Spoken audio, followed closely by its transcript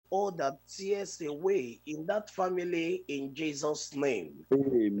all the tears away in that family in Jesus' name.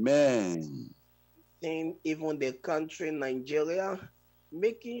 Amen. In even the country Nigeria,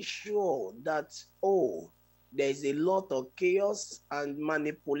 making sure that, oh, there's a lot of chaos and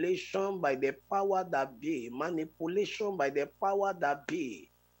manipulation by the power that be, manipulation by the power that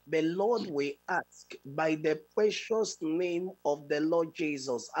be. The Lord will ask by the precious name of the Lord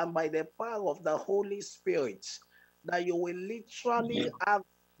Jesus and by the power of the Holy Spirit that you will literally have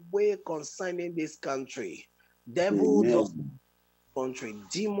way concerning this country. Devil does Amen. country.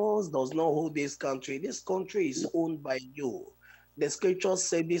 Demons does not hold this country. This country is owned by you. The scripture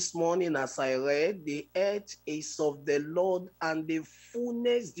said this morning as I read, the earth is of the Lord and the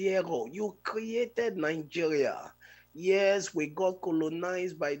fullness thereof. You created Nigeria. Yes, we got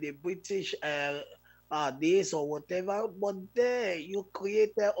colonized by the British this or whatever, but there you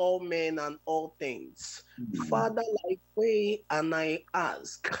created all men and all things. Father, I pray and I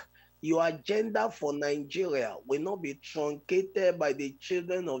ask your agenda for Nigeria will not be truncated by the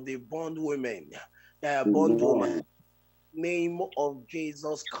children of the bondwomen, bondwoman. Amen. Name of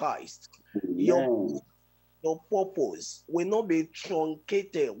Jesus Christ. Your, Amen. your purpose will not be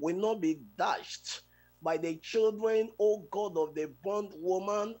truncated, will not be dashed by the children, oh God, of the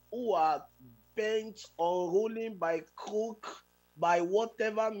bondwoman who are bent on ruling by crook, by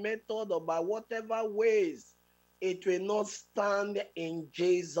whatever method or by whatever ways. It will not stand in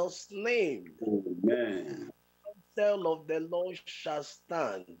Jesus' name. Amen. Counsel of the Lord shall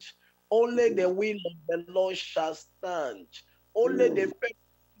stand. Only the will of the Lord shall stand. Only the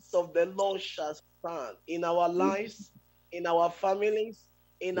purpose of the Lord shall stand in our lives, in our families,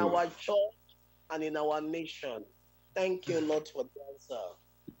 in our church, and in our nation. Thank you, Lord, for the answer.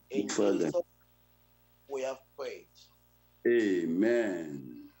 In Father. Jesus' we have prayed.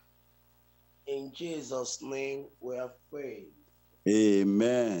 Amen. In Jesus' name we have prayed.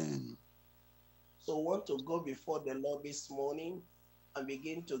 Amen. So we want to go before the Lord this morning and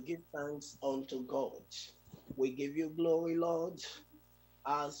begin to give thanks unto God. We give you glory, Lord,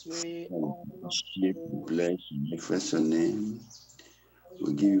 as we honor you. Bless and manifest your name.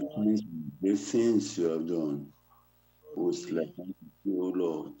 We give you thanks for the great things you have done. Who's like unto thee, O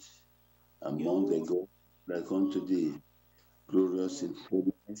Lord, among the gods like unto thee, glorious in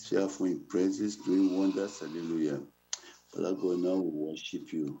holiness, fearful in praises, doing wonders. Hallelujah. Father God, now we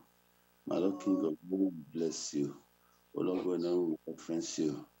worship you. My Lord King of glory, we bless you. O Lord God, now we reference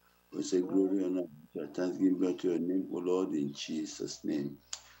you. We say glory and honor, thanksgiving to your name, O Lord, in Jesus' name.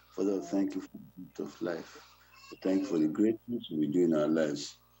 Father, thank you for the gift of life. We thank you for the great things we do in our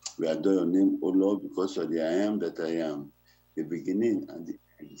lives. We adore your name, O Lord, because of the I am that I am, the beginning and the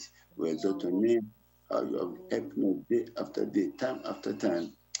end. We exalt your name, how you have helped me day after day, time after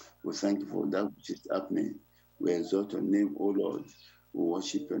time. We thank you for that which is happening. We exalt your name, O Lord. We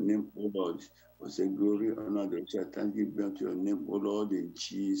worship your name, O Lord. We say glory, honor, the thanksgiving be unto your name, O Lord, in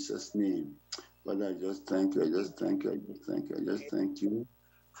Jesus' name. Father, I just thank you, I just thank you, I just thank you, I just thank you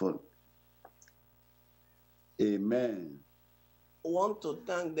for Amen. Want to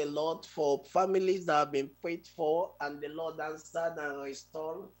thank the Lord for families that have been prayed for and the Lord answered and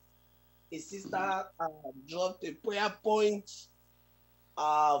restored. A sister dropped a prayer point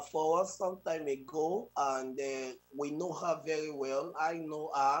for us some time ago, and we know her very well. I know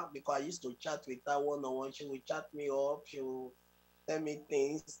her because I used to chat with her one-on-one. She would chat me up, she will tell me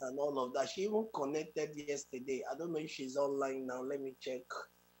things and all of that. She even connected yesterday. I don't know if she's online now. Let me check.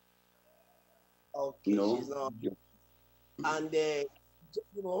 Okay, No. she's not. And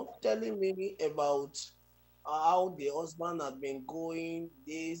telling me about how the husband had been going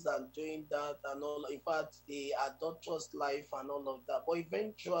this and doing that and all. In fact, the adulterous life and all of that. But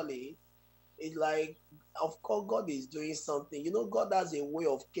eventually, it's like, of course, God is doing something. You know, God has a way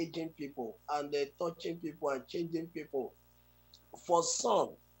of caging people and touching people and changing people. For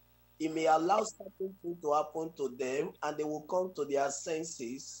some, He may allow certain things to happen to them, and they will come to their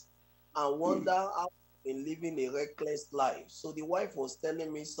senses and wonder how they've been living a reckless life. So the wife was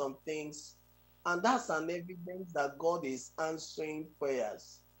telling me some things, and that's an evidence that God is answering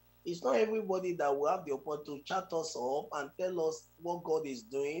prayers. It's not everybody that will have the opportunity to chat us up and tell us what God is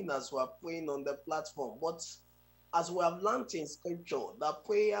doing as we are praying on the platform. But as we have learned in scripture, that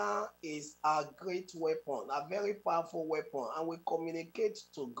prayer is a great weapon, a very powerful weapon, and we communicate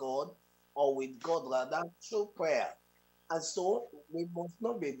to God or with God rather through prayer. And so we must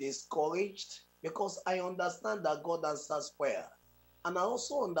not be discouraged because I understand that God answers prayer. And I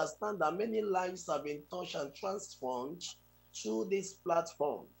also understand that many lives have been touched and transformed through this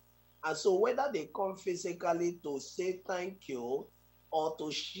platform. And so whether they come physically to say thank you or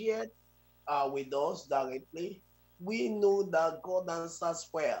to share with us directly, we know that God answers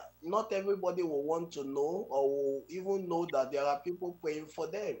prayer. Not everybody will want to know or will even know that there are people praying for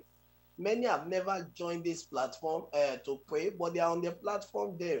them. Many have never joined this platform to pray, but they are on the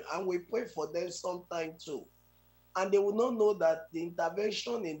platform there, and we pray for them sometime too. And they will not know that the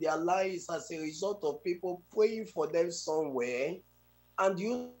intervention in their lives as a result of people praying for them somewhere. And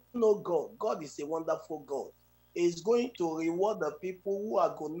you know God. God is a wonderful God. He is going to reward the people who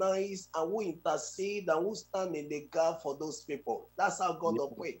agonize and who intercede and who stand in the gap for those people. That's how God Yeah.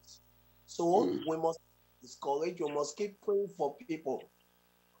 operates. So we must discourage, we must keep praying for people.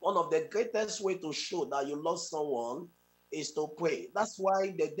 One of the greatest way to show that you love someone is to pray. That's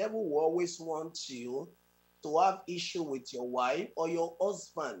why the devil will always want you to have issue with your wife or your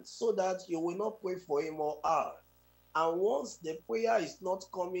husband so that you will not pray for him or her. And once the prayer is not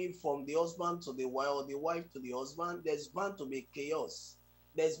coming from the husband to the wife or the wife to the husband, there's bound to be chaos.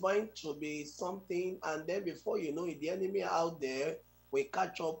 There's bound to be something, and then before you know it, the enemy out there will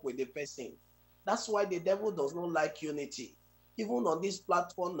catch up with the person. That's why the devil does not like unity. Even on this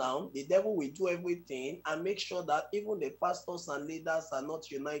platform now, the devil will do everything and make sure that even the pastors and leaders are not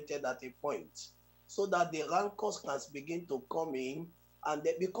united at a point, so that the rancors can begin to come in. And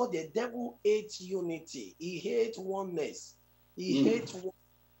because the devil hates unity, he hates oneness, he hates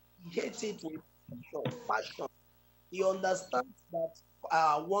it with passion. He understands that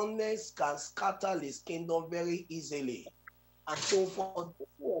oneness can scatter his kingdom very easily. And so, for those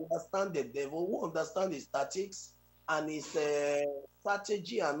who understand the devil, who understand his tactics and his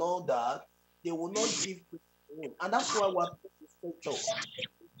strategy and all that, they will not give praise to him. And that's why we're talking scripture.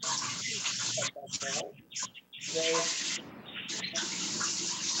 Chapter 4, verse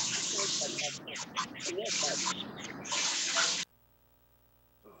chapter 4. What's that?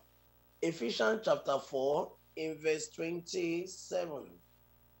 Ephesians chapter 4, in verse 27.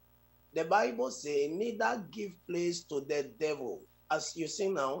 The Bible says, neither give place to the devil. As you see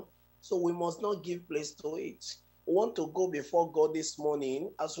now, so we must not give place to it. We want to go before God this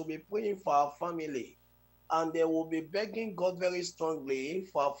morning as we'll be praying for our family. And they will be begging God very strongly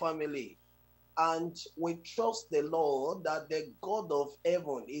for our family. And we trust the Lord that the God of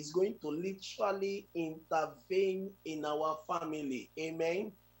heaven is going to literally intervene in our family.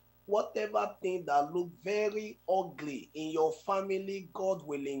 Amen. Whatever thing that look very ugly in your family, God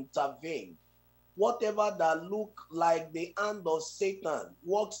will intervene. Whatever that look like the hand of Satan,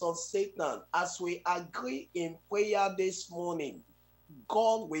 works of Satan, as we agree in prayer this morning,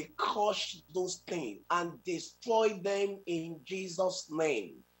 God will crush those things and destroy them in Jesus'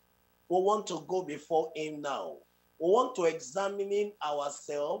 name. We want to go before him now. We want to examine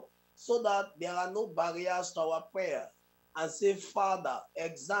ourselves so that there are no barriers to our prayer. And say, Father,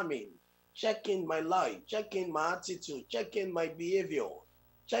 examine, check in my life, check in my attitude, check in my behavior,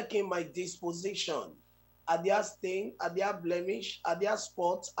 check in my disposition. Are there things, are there blemish, are there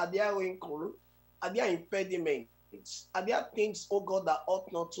spots, are there wrinkles, are there impediments, are there things, oh God, that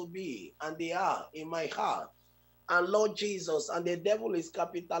ought not to be, and they are in my heart. And Lord Jesus, and the devil is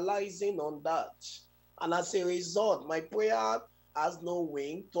capitalizing on that. And as a result, my prayer has no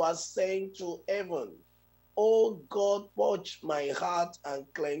wing to ascend to heaven. Oh God, purge my heart and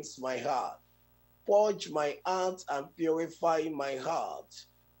cleanse my heart. Purge my heart and purify my heart.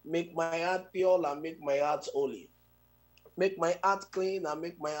 Make my heart pure and make my heart holy. Make my heart clean and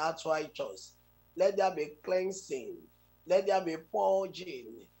make my heart righteous. Let there be cleansing. Let there be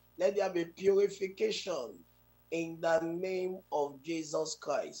purging. Let there be purification in the name of Jesus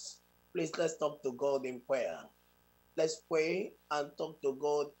Christ. Please let's talk to God in prayer. Let's pray and talk to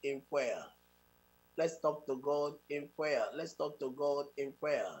God in prayer. Let's talk to God in prayer. Let's talk to God in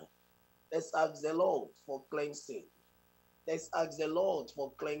prayer. Let's ask the Lord for cleansing. Let's ask the Lord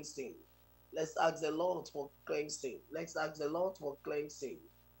for cleansing. Let's ask the Lord for cleansing. Let's ask the Lord for cleansing.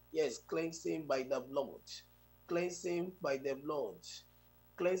 Yes, cleansing by the blood. Cleansing by the blood.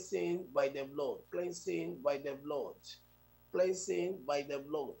 Cleansing by the blood. Cleansing by the blood. Cleansing by the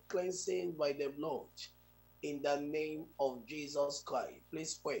blood. Cleansing by the blood. In the name of Jesus Christ.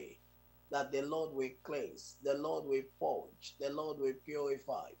 Please pray that the Lord will cleanse, the Lord will purge, the Lord will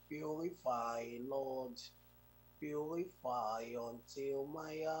purify. Purify, Lord. Purify until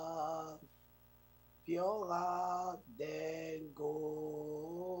my heart purer than gold.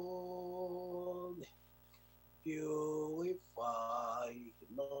 Purify,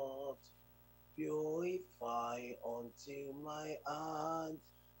 Lord. Purify until my heart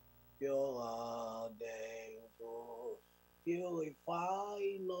purer than gold. Purify,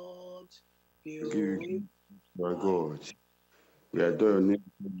 Lord. Purify. My God, we adore your name,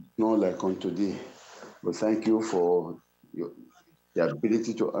 not like unto thee. But thank you for the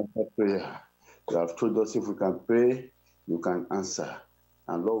ability to answer prayer You have told us if we can pray, you can answer.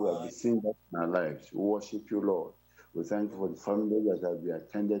 And Lord, we have been seeing that in our lives. We worship you, Lord. We thank you for the family that have been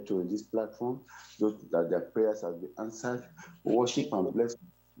attended to in this platform, those that their prayers have been answered. We worship and bless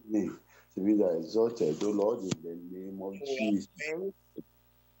your name to be the exalted, O Lord, in the name of Jesus.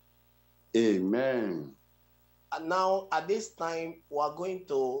 Amen. And now, at this time, we are going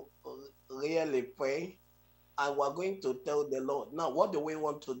to really pray and we're going to tell the Lord. Now, what do we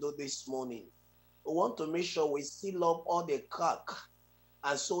want to do this morning? We want to make sure we seal up all the crack.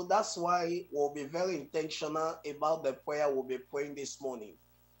 And so that's why we'll be very intentional about the prayer we'll be praying this morning.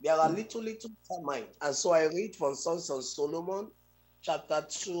 There are little termites. And so I read from Songs of Solomon, chapter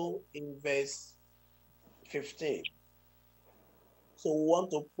 2, in verse 15. So we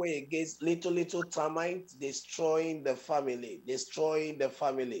want to pray against little termites destroying the family,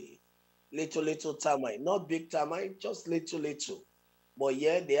 Little termite, not big termite, just little. But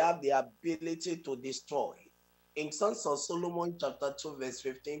yeah, they have the ability to destroy. In Songs of Solomon, chapter 2, verse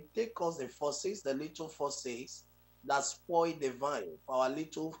 15, take us the forces, the little forces that spoil the vine. For our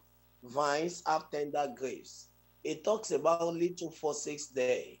little vines have tender grapes. It talks about little forces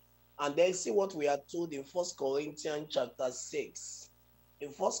there. And then see what we are told in 1 Corinthians chapter 6. In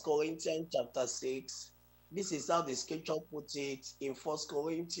 1 Corinthians chapter 6, this is how the scripture puts it in 1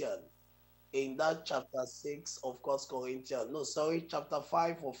 Corinthians. In that chapter 6 of 1 Corinthians, chapter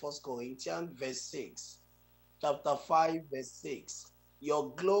 5 of 1 Corinthians, verse 6. Chapter 5, verse 6.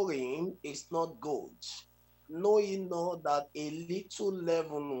 Your glorying is not good, knowing not that a little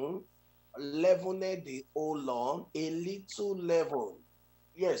leaven leavened the whole lump, a little leaven.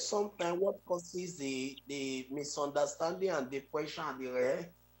 Yes, sometimes what causes the misunderstanding and depression and the rest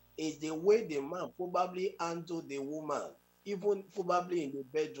is the way the man probably handled the woman, even probably in the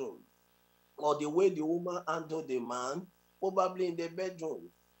bedroom, or the way the woman handled the man, probably in the bedroom.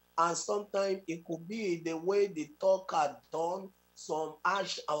 And sometimes it could be the way the talk had done some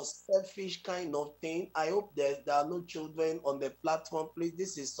harsh or selfish kind of thing. I hope there are no children on the platform. Please,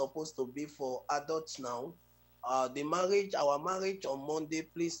 this is supposed to be for adults now. Our marriage on Monday,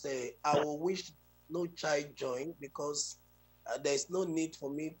 please, I will wish no child join because there's no need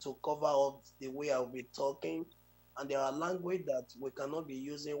for me to cover up the way I'll be talking. And there are language that we cannot be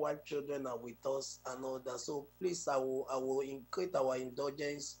using while children are with us and all that. So please, I will increase our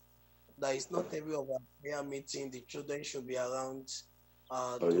indulgence. That is not every of our prayer meeting. The children should be around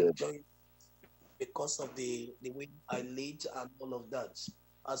to join because of the way I lead and all of that.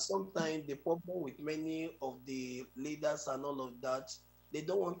 Sometimes the problem with many of the leaders and all of that, they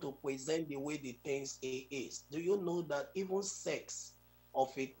don't want to present the way the things is. Do you know that even sex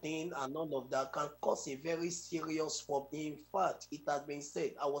of a thing and all of that can cause a very serious problem? In fact, it has been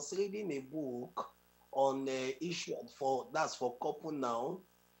said. I was reading a book on the issue for couple now,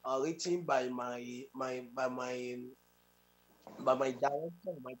 written by my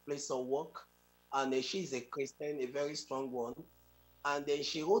director, my place of work, and she's a Christian, a very strong one. And then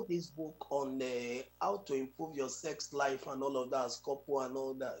she wrote this book on how to improve your sex life and all of that as couple and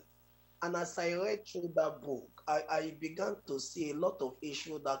all that. And as I read through that book, I began to see a lot of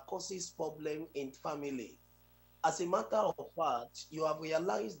issues that causes problem in family. As a matter of fact, you have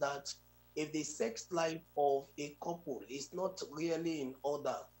realized that if the sex life of a couple is not really in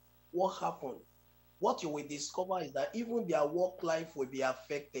order, what happened? What you will discover is that even their work life will be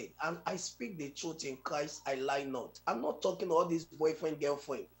affected. And I speak the truth in Christ, I lie not. I'm not talking about this boyfriend,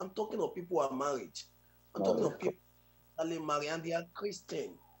 girlfriend. I'm talking of people who are married. I'm talking of people who are married and they are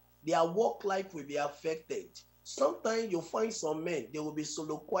Christian. Their work life will be affected. Sometimes you find some men, they will be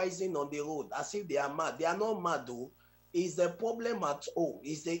soliloquizing on the road as if they are mad. They are not mad though. It's the problem at home.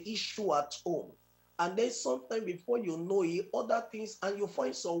 It's the issue at home. And then sometimes before you know it, other things, and you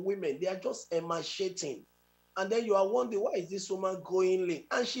find some women, they are just emaciating. And then you are wondering, why is this woman growing late?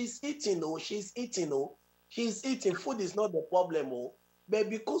 And she's eating, she's eating. Food is not the problem, but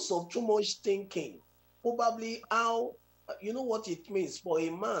because of too much thinking, probably how, you know what it means for a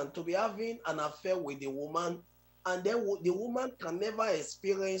man to be having an affair with a woman, and then the woman can never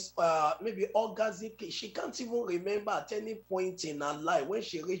experience maybe orgasm. She can't even remember at any point in her life when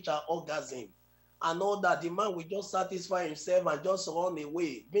she reached her orgasm. And all that, the man will just satisfy himself and just run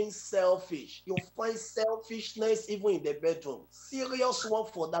away, being selfish. You find selfishness even in the bedroom. Serious one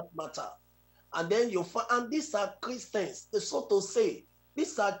for that matter. And then you find, and these are Christians, so to say,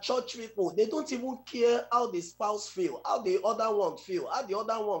 these are church people. They don't even care how the spouse feel, how the other one feel.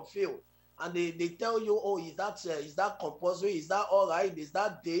 And they tell you, oh, is that compulsory? Is that all right? Is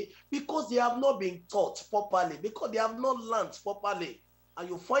that day? Because they have not been taught properly, because they have not learned properly. And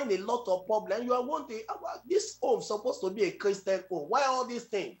you find a lot of problems. You are wondering, this home is supposed to be a Christian home. Why all these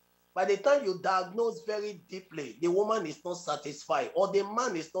things? By the time you diagnose very deeply, the woman is not satisfied or the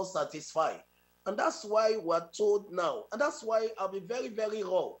man is not satisfied. And that's why we're told now. And that's why I'll be very, very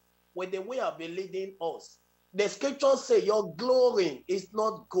raw with the way I'll be leading us. The scriptures say your glory is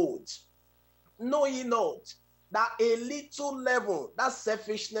not good. Know ye not that a little level, that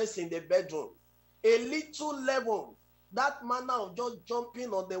selfishness in the bedroom, a little level, that manner of just jumping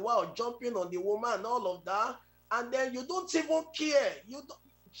on the wall, jumping on the woman, and all of that, and then you don't even care.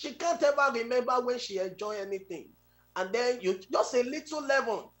 She can't ever remember when she enjoyed anything. And then you just a little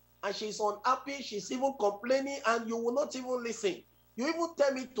level, and she's unhappy, she's even complaining, and you will not even listen. You even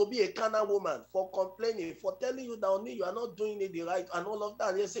tell me to be a carnal woman for complaining, for telling you that only you are not doing it the right, and all of that.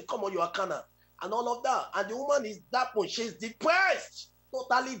 And you say, come on, you are carnal, and all of that. And the woman is that one, she's depressed,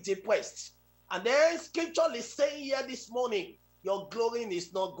 totally depressed. And then scripture is saying here this morning, your glory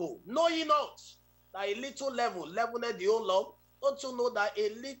is not good. Know ye not that a little leavened the whole lump? Don't you know that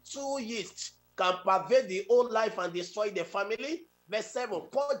a little yeast can pervade the whole life and destroy the family? Verse 7,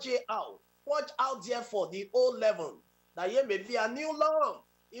 purge out therefore the old leaven, that ye may be a new lump,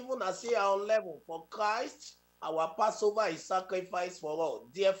 even as ye are unleavened. For Christ, our Passover is sacrificed for all.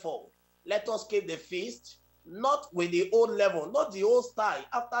 Therefore, let us keep the feast, not with the old leaven, not the old style.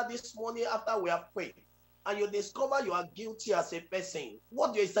 After this morning, after we have prayed, and you discover you are guilty as a person,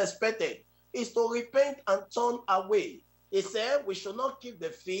 what is expected is to repent and turn away. He said we should not keep the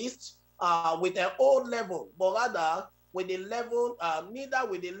feast with an old leaven, but rather with the leaven, neither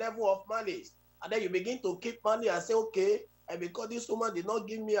with the leaven of malice. And then you begin to keep malice and say, okay, and because this woman did not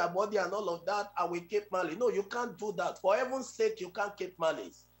give me a body and all of that, I will keep malice. No, you can't do that. For heaven's sake, you can't keep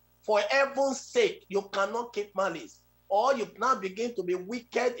malice. For heaven's sake, you cannot keep malice. Or you now begin to be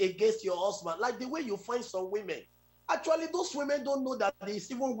wicked against your husband, like the way you find some women. Actually, those women don't know that there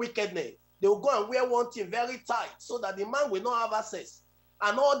is even wickedness. They will go and wear one thing very tight so that the man will not have access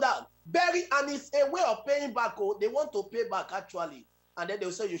and all that. And it's a way of paying back. Oh, they want to pay back actually. And then they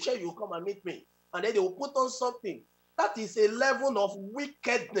will say, you sure you come and meet me? And then they will put on something. That is a level of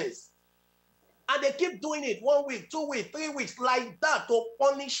wickedness. And they keep doing it 1 week, 2 weeks, 3 weeks like that to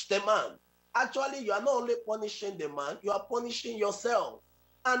punish the man. Actually, you are not only punishing the man, you are punishing yourself.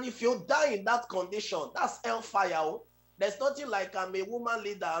 And if you die in that condition, that's hellfire. There's nothing like I'm a woman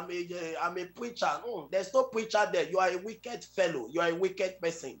leader, I'm a preacher. There's no preacher there. You are a wicked fellow. You are a wicked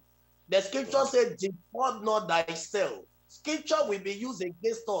person. The scripture says, depart not thyself. Scripture will be used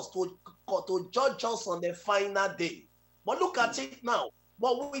against us to judge us on the final day. But look at it now.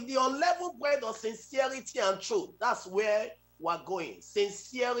 But with the unleavened bread of sincerity and truth, that's where we're going.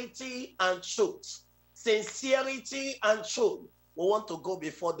 Sincerity and truth. Sincerity and truth. We want to go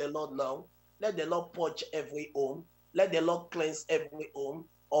before the Lord now. Let the Lord purge every home. Let the Lord cleanse every home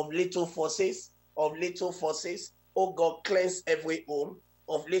of little forces, of little forces. Oh God, cleanse every home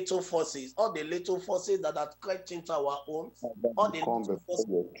of little forces. All the little forces that have crept into our homes. All the little forces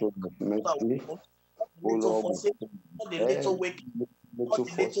into our home. Little forces. All the little wicked. All the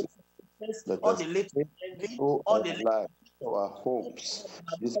little forces. All the little envy. All the little our homes.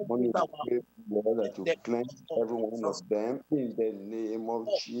 This morning we pray, Lord, that you cleanse every one of them in the name of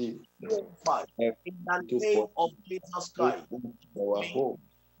Jesus. In the name of Jesus Christ. Our home.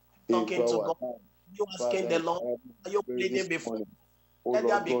 Talking to God. You asking the Lord, are you pleading before? Let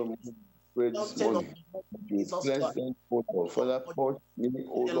there be something of Jesus Christ. Father, purge me,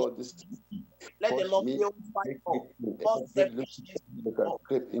 oh Lord, this let the Lord purify all selfishness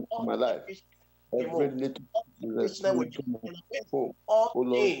into my life. Every little all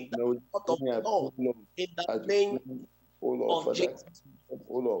things out of the Lord in the name of Jesus.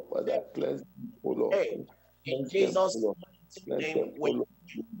 Oh Lord, Father, cleanse me, oh Lord. In Jesus' name, in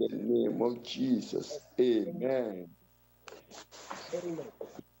the name of Jesus. Amen. Amen.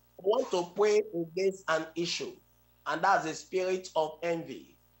 I want to pray against an issue, and that's the spirit of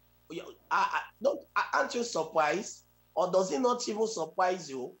envy. Aren't you surprised, or does it not even surprise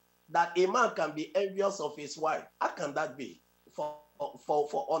you that a man can be envious of his wife? How can that be? For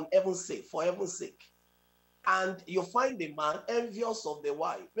on heaven's sake, for heaven's sake. And you find the man envious of the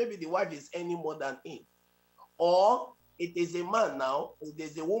wife. Maybe the wife is any more than him. Or it is a man now, it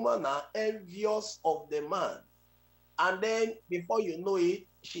is a woman now envious of the man. And then before you know it,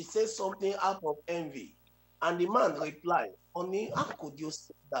 she says something out of envy. And the man replied, honey, how could you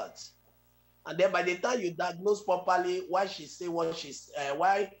say that? And then by the time you diagnose properly why she said what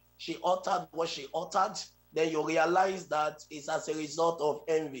why she uttered what she uttered, then you realize that it's as a result of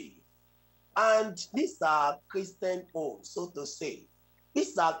envy. And these are Christian homes, so to say.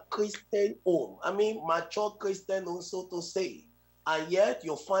 These are Christian homes. I mean, mature Christian homes, so to say. And yet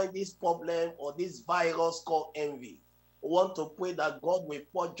you find this problem or this virus called envy. We want to pray that God will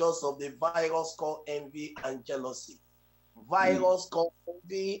purge us of the virus called envy and jealousy. Virus called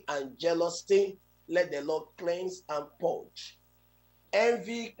envy and jealousy, let the Lord cleanse and purge.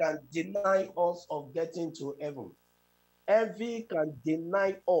 Envy can deny us of getting to heaven. Envy can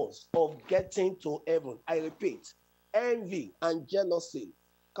deny us of getting to heaven. I repeat, envy and jealousy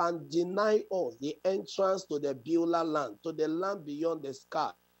can deny us the entrance to the Beulah land, to the land beyond the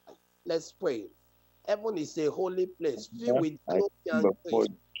sky. Let's pray. Heaven is a holy place filled with I glory come and before grace.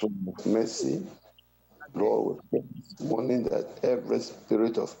 the throne of mercy. Lord, we pray this morning that every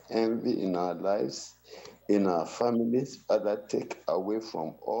spirit of envy in our lives, in our families, Father, take away from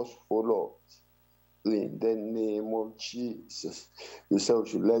us, O Lord. In the name of Jesus. You said we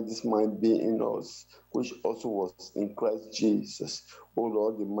should let this mind be in us, which also was in Christ Jesus. Oh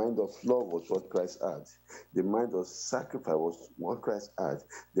Lord, the mind of love was what Christ had. The mind of sacrifice was what Christ had.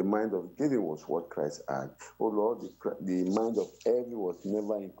 The mind of giving was what Christ had. Oh Lord, the mind of envy was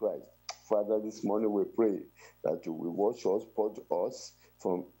never in Christ. Father, this morning we pray that you will wash us, purge us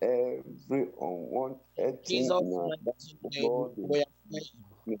from every unwanted thing Jesus' in our lives, mighty name, Lord. we are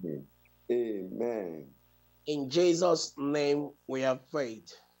praying. Name. Amen. In Jesus' name, we have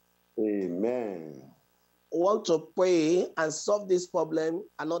prayed. Amen. We want to pray and solve this problem.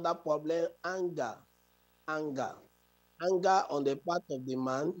 Another problem, anger. Anger. Anger on the part of the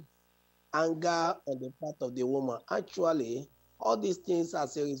man, anger on the part of the woman. Actually, all these things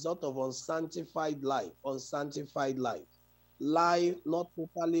as a result of unsanctified life, life not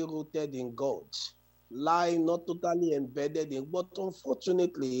totally rooted in God, life not totally embedded in. But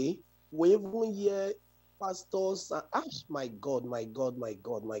unfortunately, we even hear pastors and my God, my God, my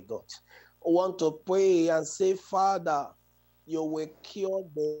God, my God, want to pray and say, Father, you will cure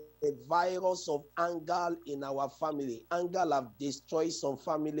the virus of anger in our family. Anger have destroyed some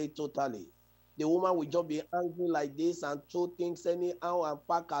family totally. The woman will just be angry like this and throw things anyhow and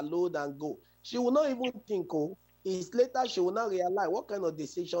pack a load and go. She will not even think, oh, it's later she will not realize what kind of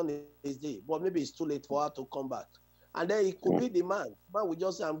decision is this, but maybe it's too late for her to come back. And then it could be the man. The man will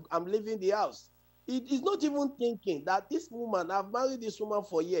just say, I'm leaving the house. It is not even thinking that this woman, I've married this woman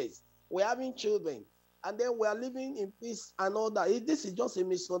for years. We're having children. And then we are living in peace and all that. This is just a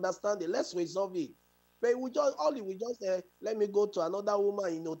misunderstanding. Let's resolve it. But we just let me go to another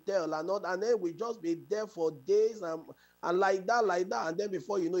woman in hotel and then we just be there for days and like that. And then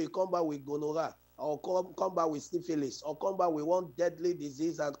before you know, you come back with gonorrhea or come back with syphilis or come back with one deadly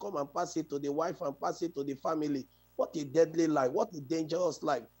disease and come and pass it to the wife and pass it to the family. What a deadly life. What a dangerous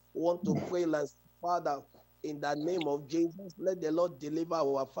life. We want to pray like, Father, in the name of Jesus, let the Lord deliver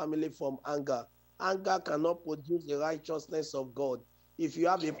our family from anger. Anger cannot produce the righteousness of God. If you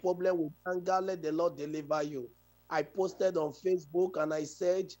have a problem with anger, let the Lord deliver you. I posted on Facebook and I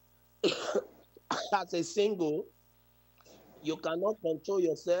said, as a single, you cannot control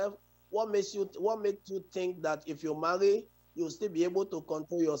yourself. What makes you think that if you marry, you'll still be able to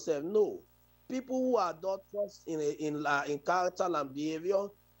control yourself? No. People who are adulterous in character and behavior,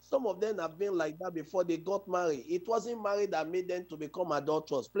 some of them have been like that before they got married. It wasn't marriage that made them to become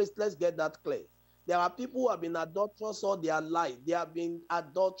adulterous. Please, let's get that clear. There are people who have been adulterous all their life. They have been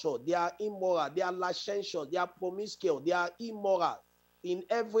adulterous. They are immoral. They are licentious. They are promiscuous. They are immoral in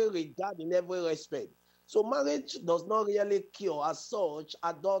every regard, in every respect. So marriage does not really cure as such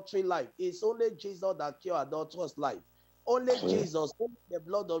adultery life. It's only Jesus that cures adulterous life. Only Jesus, only the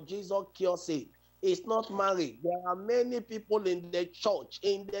blood of Jesus cures it. It's not marriage. There are many people in the church,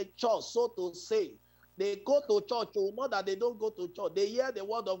 so to say. They go to church, oh, not that they don't go to church. They hear the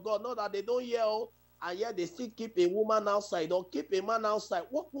word of God, not that they don't hear, oh, and yet they still keep a woman outside or keep a man outside.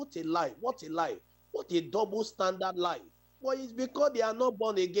 What a life, what a life, what a double standard life. Well, it's because they are not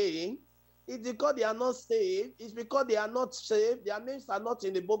born again. It's because they are not saved. It's because they are not saved. Their names are not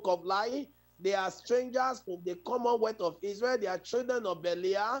in the book of life. They are strangers from the commonwealth of Israel. They are children of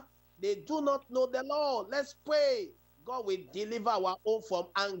Belial. They do not know the Lord. Let's pray. God will deliver our own from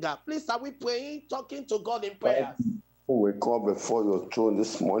anger. Please, are we praying, talking to God in prayer? We come before your throne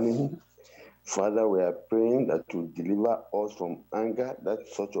this morning. Father, we are praying that you deliver us from anger, that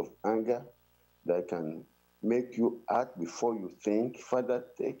sort of anger that can make you act before you think. Father,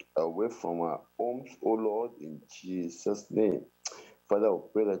 take away from our homes, O Lord, in Jesus' name. Father, we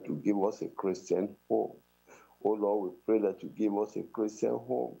pray that you give us a Christian home. Oh Lord, we pray that you give us a Christian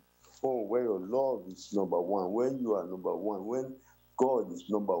home. Home where your love is number one, when you are number one, when God is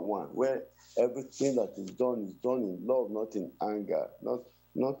number one, where everything that is done in love, not in anger, not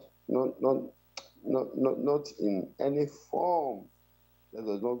in any form that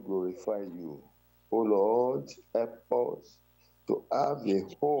does not glorify you. Oh Lord, help us to have a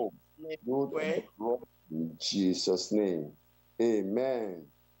home built on the rock In Jesus' name. Amen.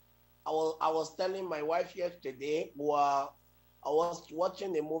 I was telling my wife yesterday, I was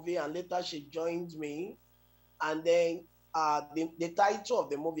watching a movie and later she joined me. And then the title of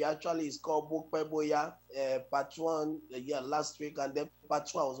the movie actually is called Book Peboya, part one, yeah, last week, and then part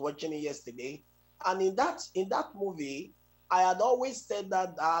two, I was watching it yesterday. And in that movie, I had always said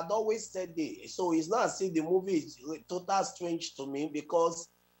this. So it's not as if the movie is total strange to me, because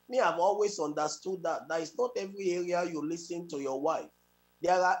me, I've always understood that it's not every area you listen to your wife.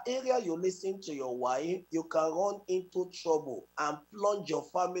 There are areas you listen to your wife, you can run into trouble and plunge your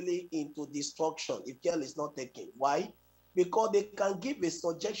family into destruction if care is not taken. Why? Because they can give a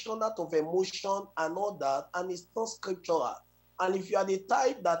suggestion out of emotion and all that, and it's not scriptural. And if you are the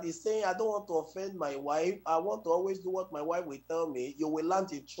type that is saying, I don't want to offend my wife, I want to always do what my wife will tell me, you will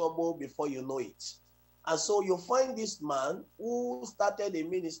land in trouble before you know it. And so you find this man who started a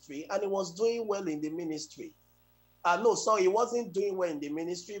ministry and he was doing well in the ministry. No, sorry, he wasn't doing well in the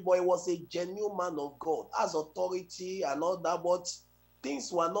ministry, but he was a genuine man of God, has authority and all that, but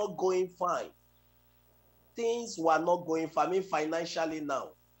things were not going fine. Things were not going fine. I mean, financially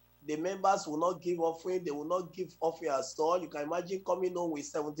now. The members will not give offering, they will not give offering at all. You can imagine coming home with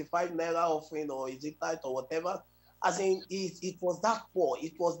 75 naira offering, or is it tithe or whatever. As in, it was that poor.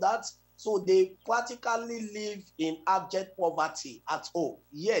 It was that, so they practically live in abject poverty at home,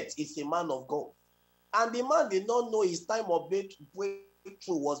 yet it's a man of God. And the man did not know his time of breakthrough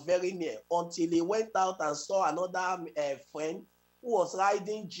was very near until he went out and saw another friend who was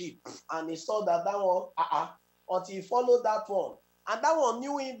riding jeep, and he saw that one, until he followed that one. And that one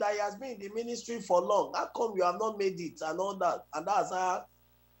knew him, that he has been in the ministry for long. How come you have not made it and all that? And that's how.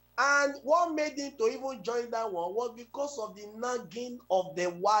 And what made him to even join that one was because of the nagging of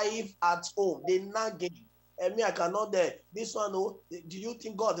the wife at home. The nagging. And me, I cannot there. This one, oh, do you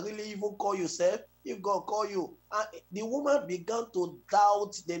think God really even call you, sir? If God call you. And the woman began to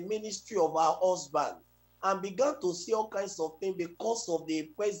doubt the ministry of her husband and began to see all kinds of things because of the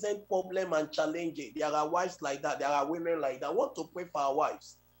present problem and challenges. There are wives like that. There are women like that. I want to pray for our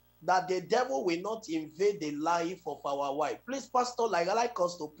wives, that the devil will not invade the life of our wife. Please, Pastor, I like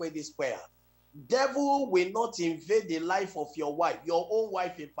us to pray this prayer. Devil will not invade the life of your wife, your own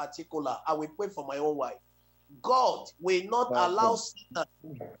wife in particular. I will pray for my own wife. God will not allow Satan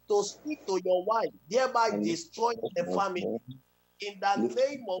to speak to your wife, thereby destroying the family. In the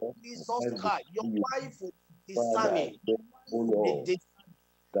name of Jesus Christ, your wife will be discerning.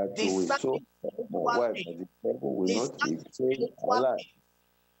 That you will show my wife that the devil will not invade her life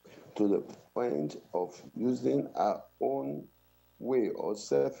to the point of using our own way or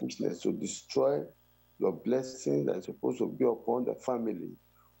selfishness to destroy your blessings that is supposed to be upon the family.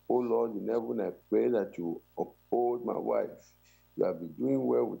 Oh Lord, in heaven, I pray that you uphold my wife. You have been doing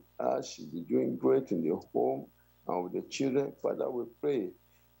well with her. She'll be doing great in the home and with the children. Father, we pray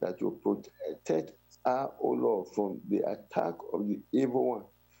that you protect her, oh Lord, from the attack of the evil one.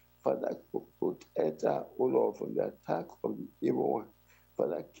 Father, protect her, oh Lord, from the attack of the evil one.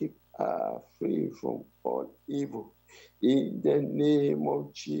 Father, keep her free from all evil. In the name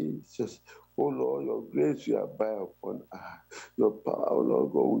of Jesus, oh Lord, your grace will abide upon her. Your power, oh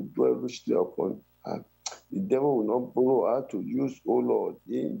Lord, God, will dwell richly upon her. The devil will not borrow her to use, oh Lord,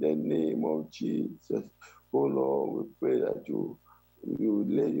 in the name of Jesus. Oh Lord, we pray that you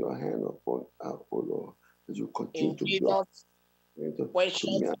lay your hand upon her, oh Lord, as you continue to bless.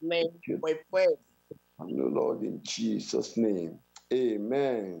 Precious name, we pray. Lord, in Jesus' name.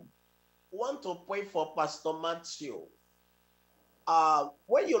 Amen. I want to pray for Pastor Matthew.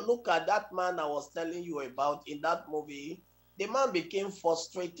 When you look at that man I was telling you about in that movie, the man became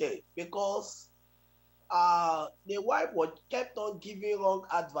frustrated because the wife kept on giving wrong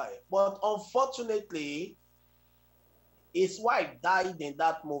advice. But unfortunately, his wife died in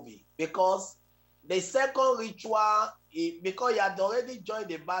that movie because the second ritual, because he had already joined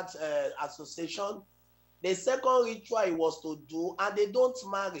the bad association, the second ritual he was to do, and they don't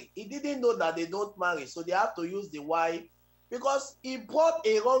marry. He didn't know that they don't marry, so they have to use the wife because he brought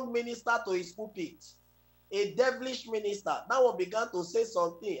a wrong minister to his pulpit, a devilish minister. That one began to say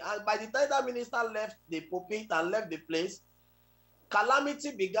something, and by the time that minister left the pulpit and left the place,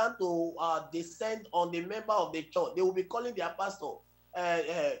 calamity began to descend on the member of the church. They will be calling their pastor,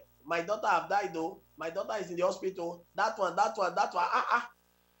 my daughter have died though, my daughter is in the hospital, that one.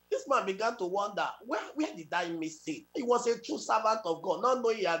 This man began to wonder, where did I miss it? He was a true servant of God, not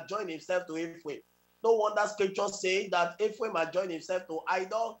knowing he had joined himself to Ephraim. No wonder scripture saying that Ephraim had joined himself to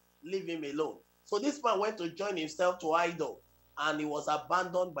idol, leave him alone. So this man went to join himself to idol, and he was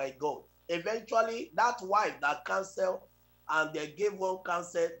abandoned by God. Eventually, that wife that canceled and they gave one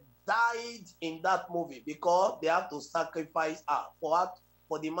counsel died in that movie because they have to sacrifice her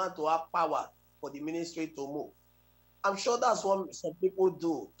for the man to have power for the ministry to move. I'm sure that's what some people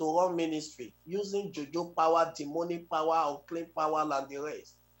do to run ministry, using juju power, demonic power, unclean power, and the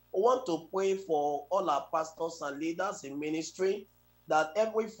rest. We want to pray for all our pastors and leaders in ministry that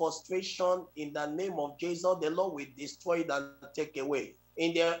every frustration in the name of Jesus, the Lord will destroy it and take away.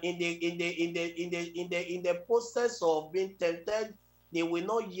 In the process of being tempted, they will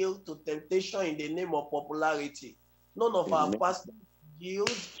not yield to temptation in the name of popularity. None of our pastors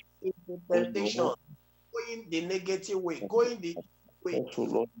yield into temptation, going the negative way, going the way. Also,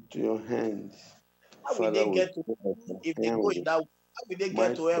 Lord, to your hands. How will they get to heaven if they go in that way? How will they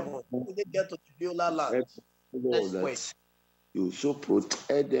get to heaven? How will they get to the Beulah land? Lord, that you so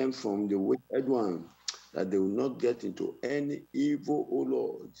protect them from the wicked one, that they will not get into any evil, O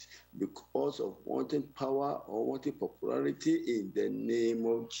Lord, because of wanting power or wanting popularity in the name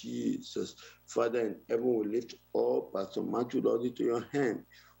of Jesus. Father in heaven, we lift up Pastor Matthew, Lord, into your hand.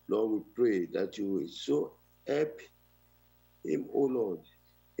 Lord, we pray that you will so help him, O Lord,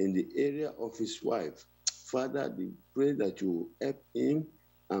 in the area of his wife. Father, we pray that you will help him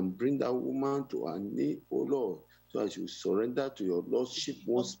and bring that woman to her knee, O Lord, so as you surrender to your Lordship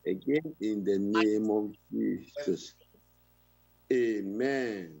once again in the name of Jesus.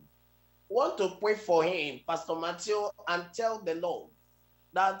 Amen. Want to pray for him, Pastor Matthew, and tell the Lord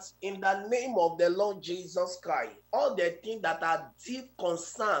that in the name of the Lord Jesus Christ, all the things that are deep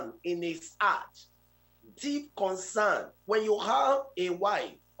concern in his heart, deep concern, when you have a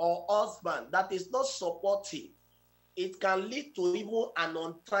wife or husband that is not supportive, it can lead to even an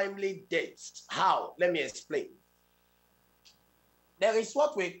untimely death. How? Let me explain. There is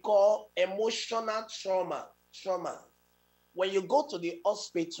what we call emotional trauma. When you go to the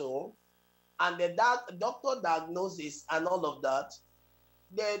hospital and the doctor diagnosis and all of that,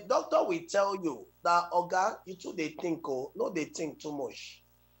 the doctor will tell you that, Oga, you too they think, no, they think too much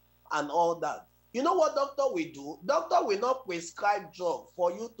and all that. You know what doctor will do? Doctor will not prescribe drug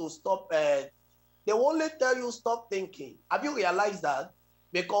for you to stop. They will only tell you stop thinking. Have you realized that?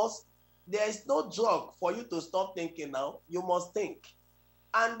 Because there is no drug for you to stop thinking now. You must think.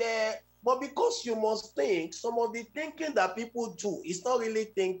 And but because you must think, some of the thinking that people do is not really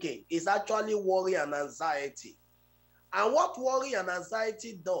thinking. It's actually worry and anxiety. And what worry and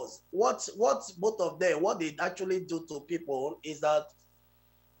anxiety does, what both of them, what they actually do to people is that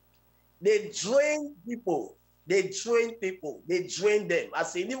they drain people. They drain them.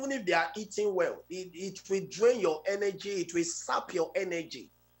 As in, even if they are eating well, it will drain your energy, it will sap your energy.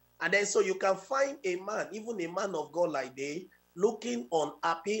 And then so you can find a man, even a man of God like they, looking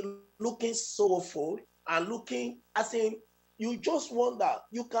unhappy, looking sorrowful, and looking, as in, you just wonder,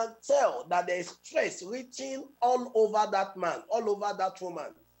 you can tell that there is stress written all over that man, all over that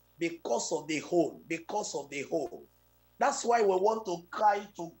woman, because of the home. That's why we want to cry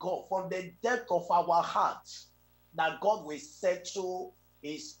to God from the depth of our hearts that God will settle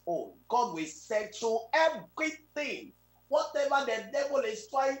his own. God will settle everything. Whatever the devil is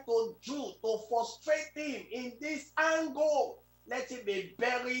trying to do to frustrate him in this angle, let it be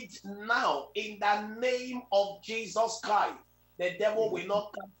buried now in the name of Jesus Christ. The devil will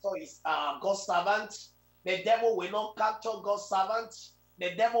not capture his God's servant. The devil will not capture God's servant.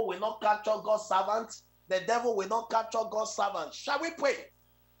 The devil will not capture God's servant. The devil will not capture God's servant. Shall we pray?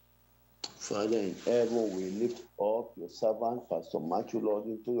 Father in heaven, we lift up your servant, Pastor Matthew, Lord,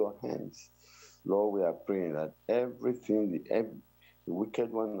 into your hands. Lord, we are praying that everything the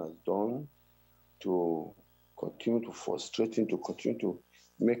wicked one has done to continue to frustrate him, to continue to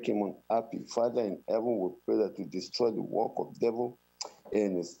make him unhappy. Father in heaven, we pray that you destroy the work of the devil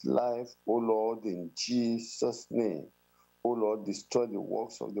in his life, O Lord, in Jesus' name. O Lord, destroy the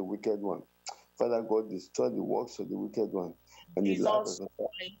works of the wicked one. Father God, destroy the works of the wicked one. In Jesus'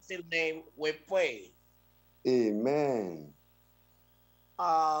 mighty name, we pray. Amen.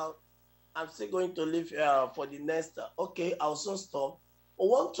 I'm still going to leave for the next. Okay, I'll soon stop. We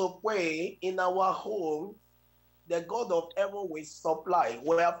want to pray in our home. The God of heaven will supply.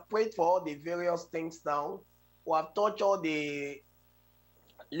 We have prayed for all the various things now. We have touched all the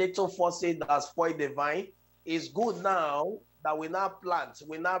little forces that spoil the vine. It's good now that we now plant,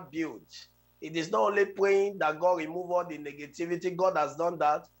 we now build. It is not only praying that God remove all the negativity. God has done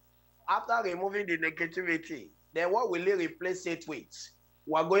that. After removing the negativity, then what will he replace it with?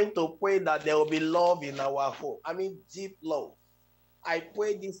 We are going to pray that there will be love in our home. I mean, deep love. I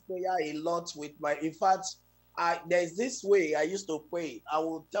pray this prayer a lot with in fact, there's this way I used to pray. I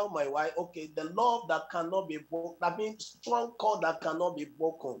will tell my wife, okay, the love that cannot be broken, that means strong cord that cannot be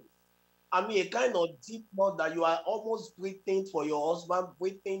broken. I mean, a kind of deep love that you are almost breathing for your husband,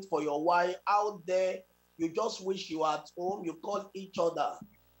 breathing for your wife out there. You just wish you were at home. You call each other.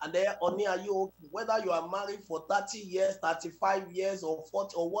 And then, only are you okay? Whether you are married for 30 years, 35 years, or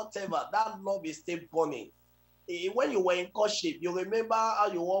 40, or whatever, that love is still burning. When you were in courtship, you remember how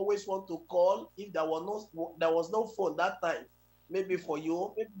you always want to call if there was no phone that time. Maybe for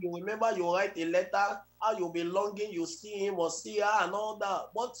you, maybe you remember you write a letter, how you'll be longing, you see him or see her and all that.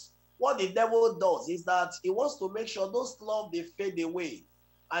 But what the devil does is that he wants to make sure those love they fade away.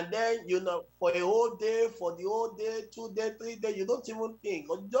 And then, for a whole day, for the whole day, 2 days, 3 days, you don't even think,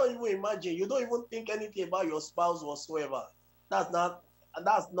 or you don't even imagine, you don't even think anything about your spouse whatsoever. That's not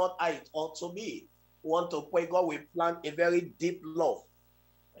how it ought to be. We want to pray God will plant a very deep love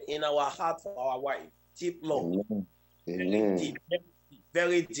in our heart for our wife. Deep love. Amen. Very deep, very deep,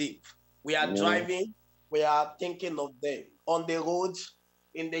 very deep. We are driving, we are thinking of them on the road,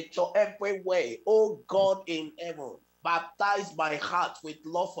 in the church, everywhere. Oh God in heaven, baptize my heart with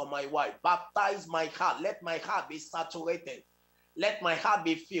love for my wife. Baptize my heart. Let my heart be saturated. Let my heart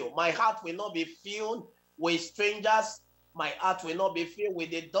be filled. My heart will not be filled with strangers. My heart will not be filled with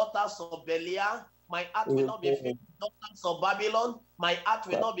the daughters of Belial. My heart will not be filled with daughters of Babylon. My heart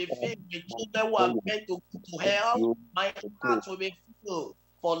will not be filled with children who are meant to go to hell. My heart will be filled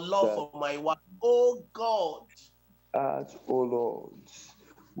for love for my wife. Oh God. Ask, oh Lord,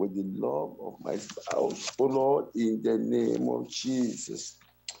 with the love of my spouse, oh Lord, in the name of Jesus.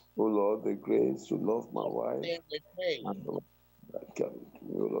 Oh Lord, the grace to love my wife. And Lord, that come to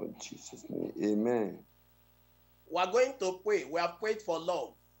me, oh Lord, in Jesus' name. Amen. We are going to pray. We have prayed for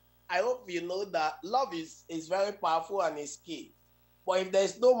love. I hope you know that love is very powerful and is key. But if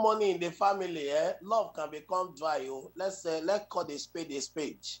there's no money in the family, love can become dry. Let's call the spade a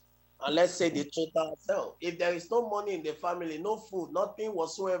spade. And let's say the truth ourselves. If there is no money in the family, no food, nothing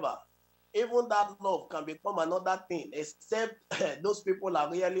whatsoever, even that love can become another thing, except those people are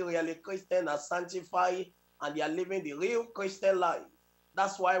really, really Christian and sanctified, and they are living the real Christian life.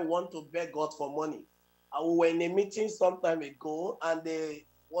 That's why I want to beg God for money. We were in a meeting some time ago, and they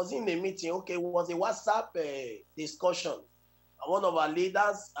was in a meeting. Okay, it was a WhatsApp discussion. One of our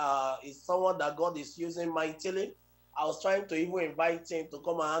leaders is someone that God is using mightily. I was trying to even invite him to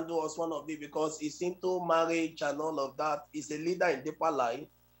come and handle us one of these because he's into marriage and all of that. He's a leader in deeper life.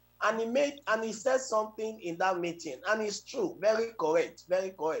 And he said something in that meeting, and it's true, very correct,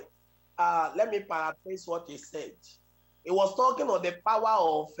 very correct. Let me paraphrase what he said. He was talking of the power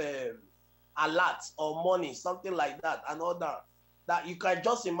of alert or money, something like that, and all that. That you can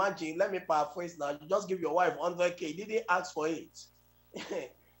just imagine. Let me paraphrase now. You just give your wife 100K. You didn't ask for it.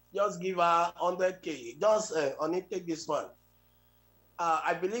 Just give her 100K. Just only take this one.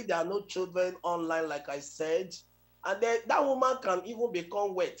 I believe there are no children online, like I said. And then that woman can even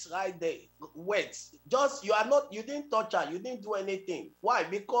become wet right there. Wet. Just you didn't touch her, you didn't do anything. Why?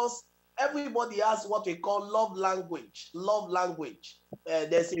 Because everybody has what we call love language. Love language.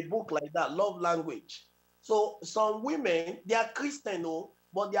 There's a book like that, love language. So some women, they are Christian,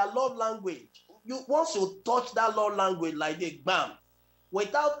 but their love language, once you touch that love language like this, bam,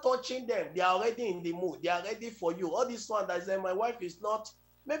 without touching them, they are already in the mood. They are ready for you. All this one that said, my wife is not,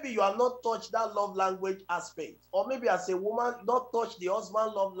 maybe you have not touched that love language aspect. Or maybe as a woman, not touch the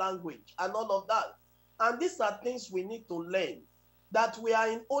husband love language and all of that. And these are things we need to learn. That we are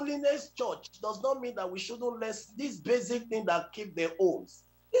in holiness church does not mean that we shouldn't learn these basic things that keep their homes.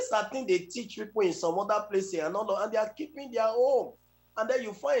 These are things they teach people in some other places and all of, and they are keeping their home. And then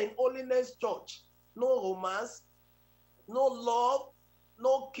you find in holiness church, no romance, no love,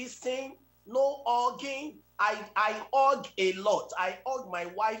 no kissing, no hugging. I hug a lot. I hug my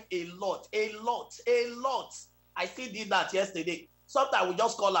wife a lot. I still did that yesterday. Sometimes we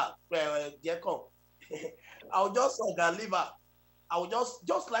just call her, dear, come. I'll just hug and leave her. I will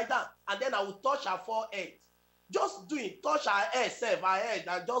just like that. And then I will touch her forehead. Just do it. Touch her head,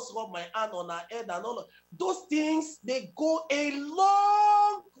 and just rub my hand on her head and all of those things, they go a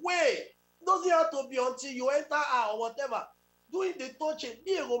long way. It doesn't have to be until you enter her or whatever. Doing the touching,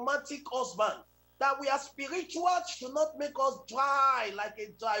 be a romantic husband. That we are spiritual should not make us dry like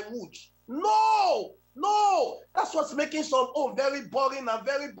a dry wood. No. That's what's making some home very boring and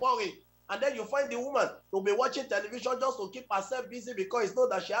very boring. And then you find the woman who'll be watching television just to keep herself busy because it's not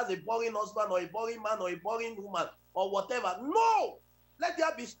that she has a boring husband or a boring man or a boring woman or whatever. No! Let there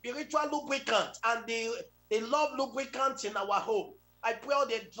be spiritual lubricant and the love lubricant in our home. I pray all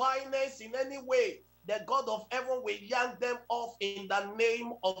the dryness in any way, the God of heaven will yank them off in the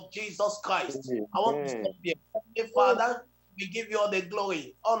name of Jesus Christ. I want to stop here. Father, We give you all the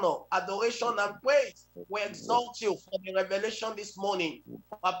glory, honor, adoration, and praise. We exalt you for the revelation this morning.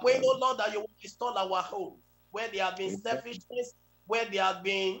 I pray, oh Lord, that you will restore our home where there have been selfishness, where there have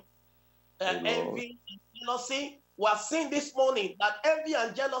been envy and jealousy. We are seeing this morning that envy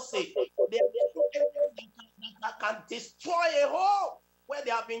and jealousy, they are the enemies that can destroy a home where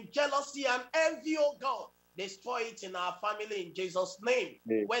there have been jealousy and envy, oh God. Destroy it in our family in Jesus' name.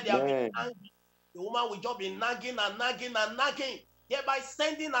 Where there have been anger, the woman will just be nagging and nagging and nagging, thereby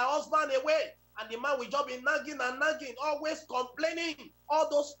sending her husband away. And the man will just be nagging and nagging, always complaining. All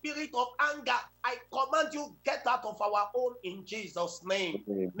those spirits of anger, I command you, get out of our home in Jesus' name.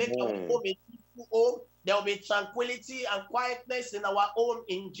 Make our home a peaceful home. There will be tranquility and quietness in our home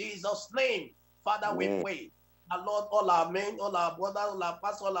in Jesus' name. Father, we pray. And Lord, all our men, all our brothers, all our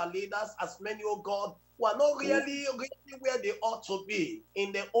pastors, all our leaders, as many, oh God, who are not really where they ought to be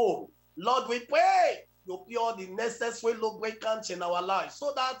in the home. Lord, we pray you pour the necessary lubricants in our lives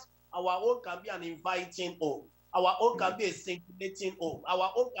so that our home can be an inviting home. Our home can be a scintillating home.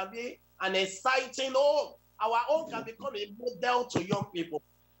 Our home can be an exciting home. Our home can become a model to young people.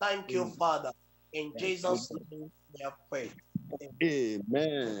 Thank you, Father. In Jesus' name we have prayed.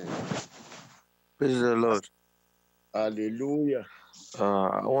 Amen. Praise the Lord. Hallelujah.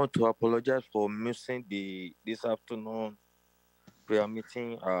 I want to apologize for missing this afternoon prayer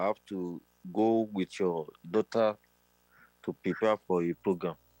meeting. I have to go with your daughter to prepare for a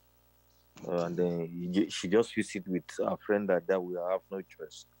program. And then she just visited with a friend that we have no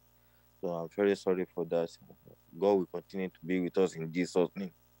choice. So I'm very sorry for that. God will continue to be with us in Jesus'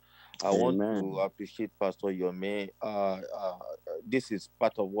 name. I want to appreciate Pastor Yome. This is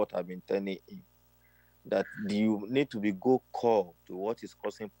part of what I've been telling him, that you need to be go call to what is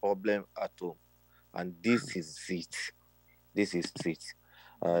causing problem at home. And this is it. This is it.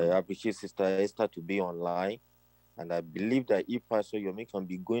 I appreciate Sister Esther to be online. And I believe that if Pastor Yomi can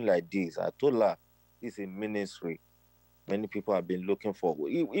be going like this, I told her this is a ministry many people have been looking for.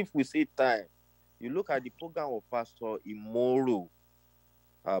 If we see time, you look at the program of Pastor Imoro,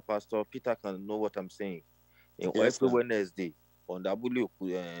 Pastor Peter can know what I'm saying. Every Wednesday on the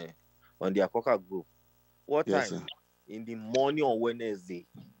on the Akoka group. What time? Sir. In the morning on Wednesday.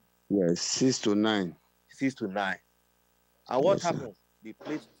 Yes, 6 to 9. 6 to 9. And what happens? The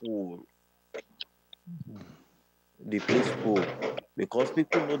place full. The place full. Because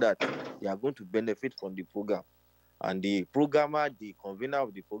people know that they are going to benefit from the program. And the programmer, the convener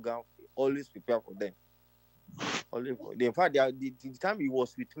of the program, always prepare for them. In fact, the time he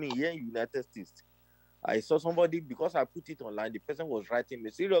was with me here in United States, I saw somebody, because I put it online, the person was writing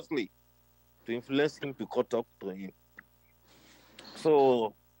me seriously to influence him to cut up to him.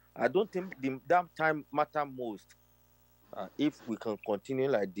 So I don't think that time matter most. If we can continue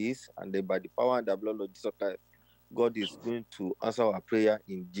like this, and then by the power and the blood of Jesus Christ, God is going to answer our prayer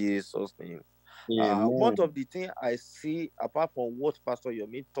in Jesus' name. One of the things I see, apart from what Pastor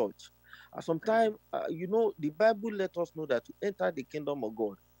Yomi taught, sometimes, the Bible let us know that to enter the kingdom of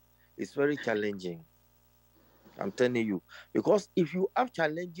God is very challenging. I'm telling you. Because if you have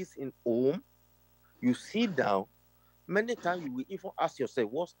challenges in home, you sit down, many times you will even ask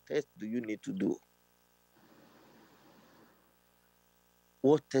yourself, what test do you need to do?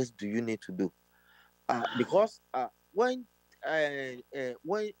 What test do you need to do? Because when the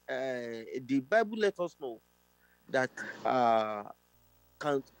Bible let us know that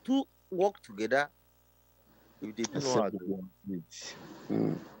can two work together if they do not agree?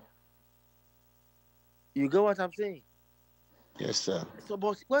 You get what I'm saying? Yes, sir. So,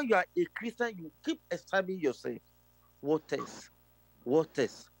 but when you are a Christian, you keep establishing yourself. What test? What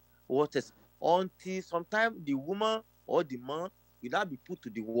test? What test? Until sometimes the woman or the man will not be put to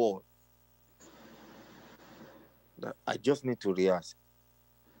the wall. That I just need to react.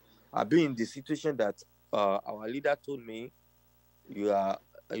 I've been in the situation that our leader told me, you are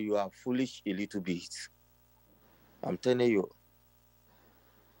foolish a little bit. I'm telling you.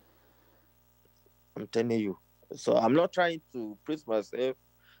 So I'm not trying to praise myself.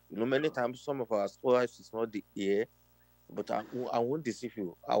 Many times some of our scholars is not the ear, but I won't deceive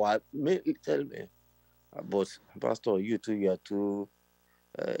you. Tell me, but Pastor, you too, you are too,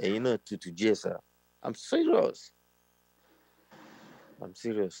 to Jesus. I'm serious.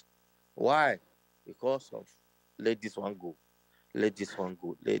 Why? Because of let this one go,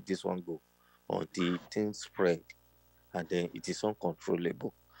 until things spread, and then it is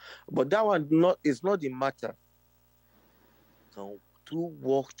uncontrollable. But that one is not the matter. Can two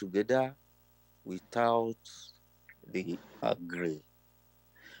work together without the agree?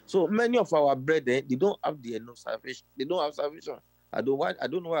 So many of our brethren, they don't have the enough salvation. They don't have salvation. I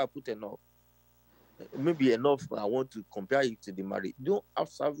don't know why I put enough. maybe enough. I want to compare it to the marriage. Don't have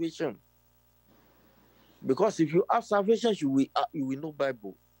salvation. Because if you have salvation, you will know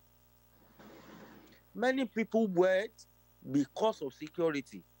Bible. Many people wed because of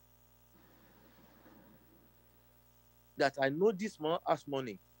security. That I know this man has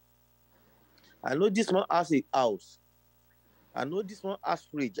money. I know this man has a house. I know this one has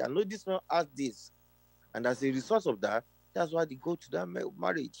fridge. I know this one has this. And as a result of that, that's why they go to that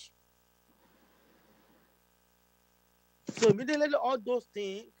marriage. So immediately all those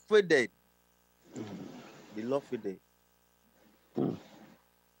things faded. The love faded.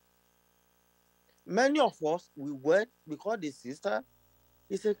 Many of us, we wed because the sister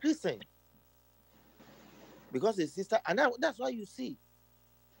is a Christian. Because the sister, and that's why you see,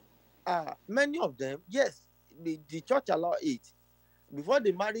 many of them, yes, the church allow it. Before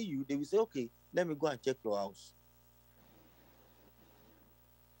they marry you, they will say, okay, let me go and check your house.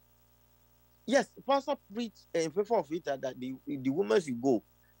 Yes, pastor preached in favor of it that the women should go.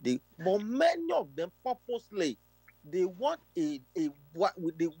 But many of them purposely, they want a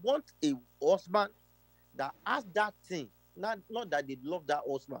husband that has that thing. Not that they love that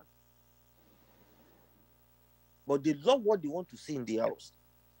husband, but they love what they want to see in the house.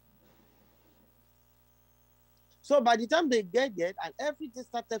 So by the time they get there and everything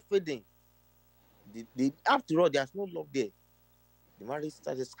started fading, after all, there's no love there. The marriage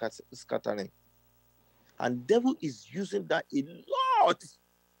started scattering. And devil is using that a lot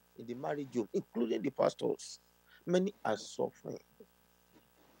in the marriage home, including the pastors. Many are suffering.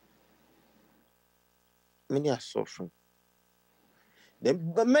 Many are suffering.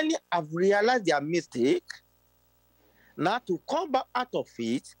 But many have realized their mistake. Now to come back out of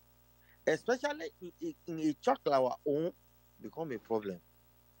it, especially in a church like our own, become a problem.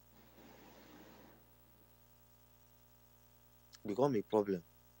 Become a problem.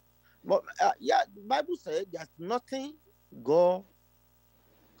 But the Bible says there's nothing God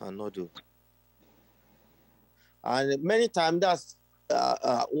cannot do. And many times that's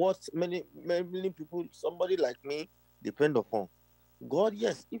what many people, somebody like me, depend upon. God,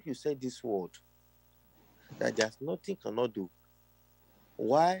 yes, if you say this word, that there's nothing cannot do,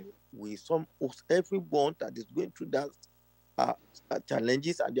 why we everyone that is going through that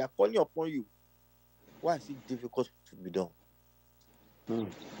challenges and they are calling upon you, why is it difficult to be done?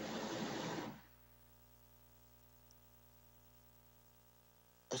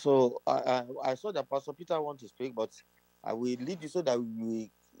 So I saw that Pastor Peter wants to speak, but I will lead you so that in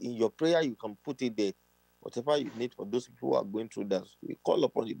your prayer you can put it there. Whatever you need for those people who are going through that, we call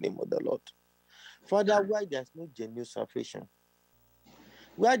upon the name of the Lord. Father, where there's no genuine salvation,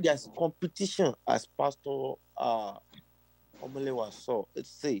 where there's competition, as Pastor Omelewa saw, it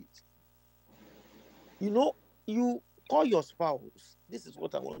says, you call your spouse, this is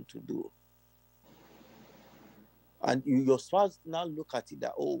what I want to do. And your spouse now look at it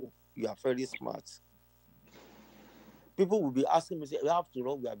that, oh, you are very smart. People will be asking me, say, after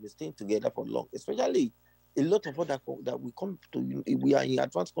all, we have been staying together for long, especially a lot of us that we come to, we are in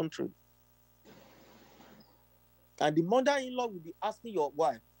advanced country. And the mother-in-law will be asking your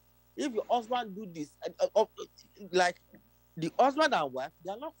wife, if your husband do this, like the husband and wife,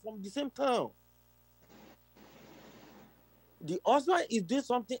 they are not from the same town. The husband is doing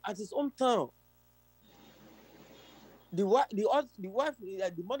something at his own town. The wife,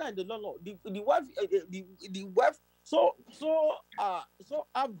 the mother and the law, the wife, so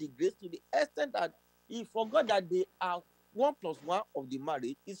have the grace to the extent that he forgot that they are 1 + 1 of the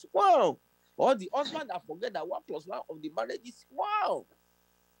marriage is 1. Or the husband that forget that 1 + 1 of the marriage is 1.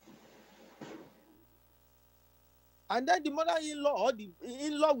 And then the mother-in-law or the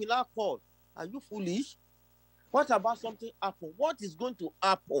in-law will not call. Are you foolish? What about something happen? What is going to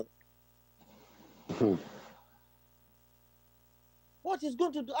happen? What is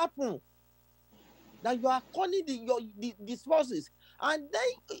going to happen? That you are calling the spouses. And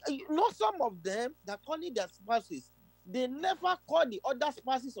then, some of them that are calling their spouses, they never call the other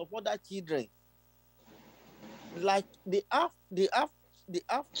spouses of other children. Like they have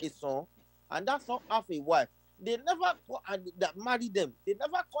a son, and that son have a wife. They never call and that marry them. They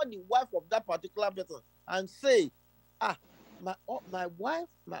never call the wife of that particular person and say, my wife,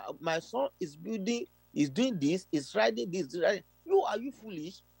 my son is doing this, is riding this, riding. Are you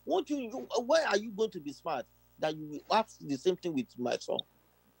foolish? Why are you going to be smart that you will have the same thing with my son?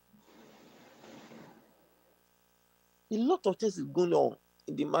 A lot of things is going on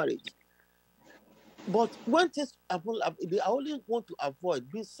in the marriage. But when things happen, they always want to avoid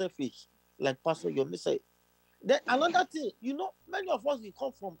being selfish, like Pastor Yomi said. Then another thing, many of us, we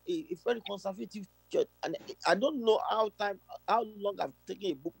come from a very conservative church, and I don't know how long I've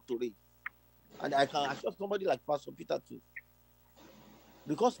taken a book to read. And I can assure somebody like Pastor Peter too.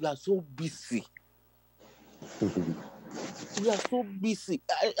 Because we are so busy. We are so busy.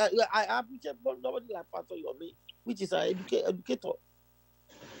 I appreciate somebody like Pastor Yomi, which is an educator.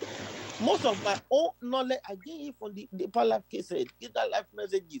 Most of my own knowledge I get it from the Life cases, the life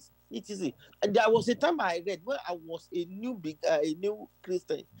messages, etc. And there was a time I read when I was a new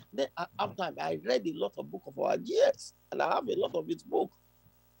Christian. Then after I read a lot of books of our years, and I have a lot of his books.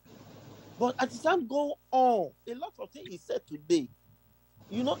 But as time go on, a lot of things is said today.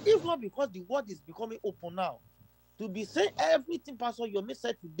 You know, if not because the word is becoming open now, to be saying everything Pastor Yomi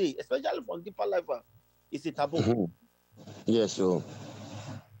said today, especially from Deeper Life, is a taboo. Yes, so.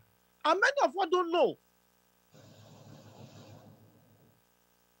 And many of us don't know.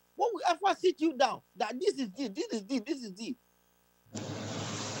 When we ever sit you down, that this is this.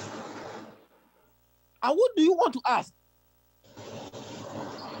 And what do you want to ask?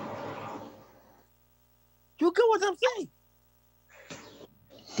 You get what I'm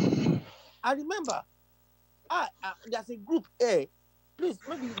saying? I remember, there's a group A. Please,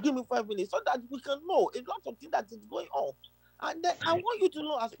 maybe give me 5 minutes so that we can know a lot of things that is going on. And then I want you to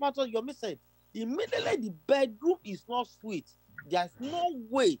know, as part of your message, immediately the bedroom is not sweet. There's no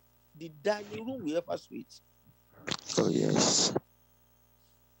way the dining room will ever sweet. Oh, yes.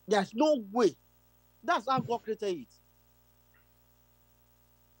 There's no way. That's how God created it.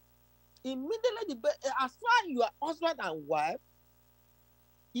 Immediately, as far as you are husband and wife,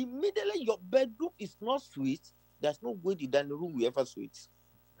 immediately your bedroom is not sweet. There's no way the dining room will ever sweet.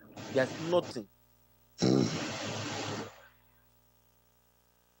 There's nothing.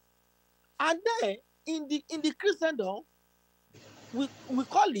 And then in the Christendom, we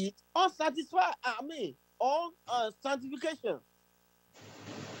call it unsatisfied. Sanctification.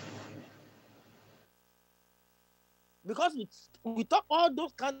 Because we talk all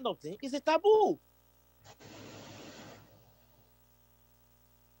those kind of things, it's a taboo.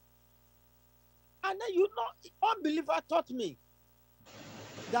 And then unbeliever taught me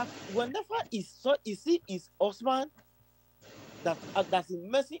that whenever he see his husband that's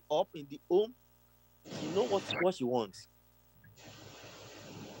messing up in the home, she knows what she wants.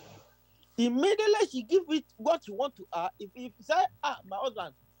 Immediately she give it what she want to her. If you say, my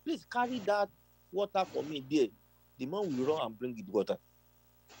husband, please carry that water for me there, the man will run and bring the water.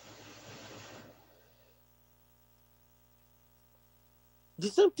 The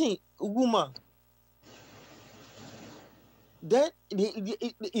same thing, woman. Then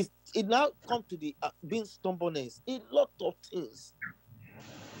it now comes to the being stubbornness. A lot of things.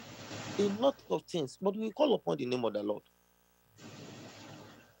 But we call upon the name of the Lord.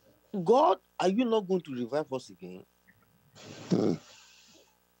 God, are you not going to revive us again?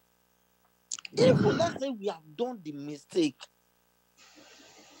 If let's say we have done the mistake,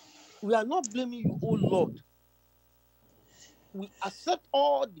 we are not blaming you, oh Lord. We accept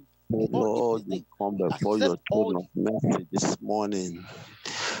all the Lord, we come before your throne of mercy this morning.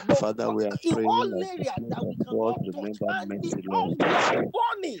 Father, we are praying that we cannot touch, mercy, Lord.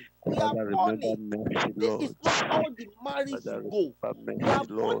 We are burning. This is not how the marriage should go. We are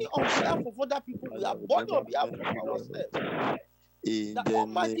burning on behalf of other people. We are burning on behalf of ourselves. The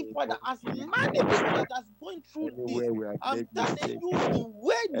Almighty Father, as many people that are going through this, I'm telling you the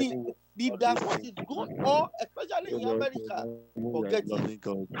way the divorce is going on, especially in America, forget it.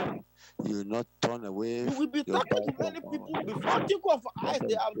 You will not turn away. You will be talking to many people before think of eyes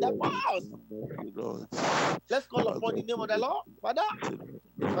they have divorced. Let's call upon the name of the Lord. Father,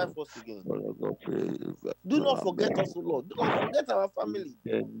 revive us again. Do not forget us, Lord. Do not forget our family.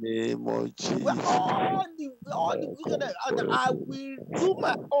 In the name of Jesus. All the wickedness, and I will do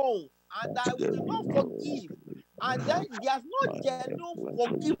my own, and I will not forgive. And then there's no genuine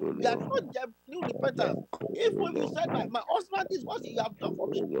forgiveness, there's no genuine repentance. If when you said my husband, this is what you have done for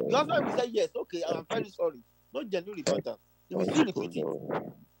me, your husband will say, yes, okay, I'm very sorry. No genuine repentance. He will still repeat it.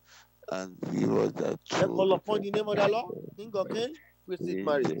 And we was that Let's call upon the name of the Lord, King of Kings, Christian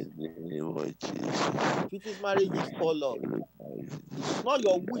marriage. Christian marriage is all Lord. It's not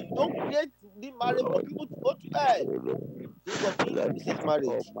your will. You don't create the marriage for people to go to hell. King of Kings, Christian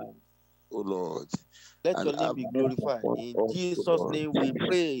marriage. Oh Lord. Let your name be glorified. In Jesus' name we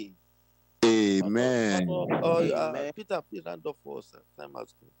pray. Amen. Amen. Peter, please hand up for us. Time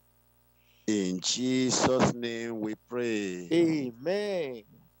has come. In Jesus' name we pray. Amen.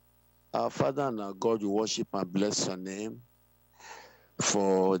 Our Father and our God, we worship and bless your name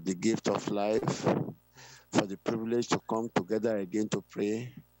for the gift of life, for the privilege to come together again to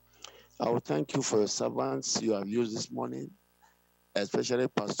pray. I will thank you for your servants you have used this morning, especially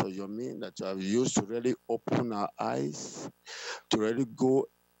Pastor Yomi, that you have used to really open our eyes, to really go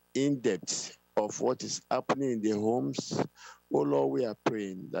in depth of what is happening in the homes. Oh Lord, we are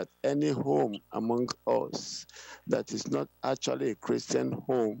praying that any home among us that is not actually a Christian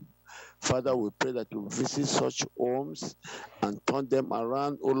home, Father, we pray that you visit such homes and turn them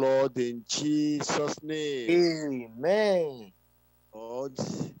around, oh Lord, in Jesus' name. Amen. Lord,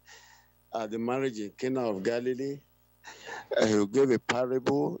 at the marriage in Cana of Galilee, you gave a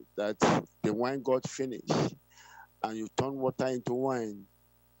parable that the wine got finished and you turn water into wine.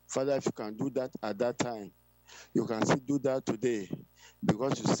 Father, if you can do that at that time, you can still do that today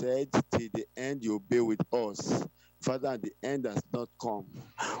because you said till the end you'll be with us. Father, the end has not come.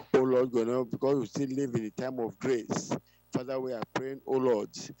 Oh Lord, God, because we still live in a time of grace. Father, we are praying, oh Lord,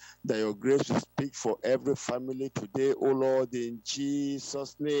 that your grace will speak for every family today, oh Lord, in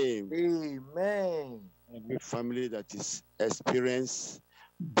Jesus' name. Amen. Every family that is experiencing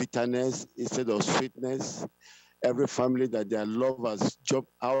bitterness instead of sweetness, every family that their love has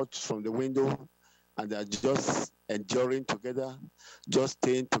jumped out from the window and they're just enduring together, just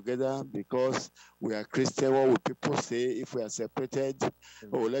staying together because we are Christian. What will people say if we are separated?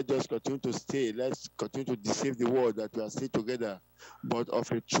 Oh, let's just continue to stay. Let's continue to deceive the world that we are still together. But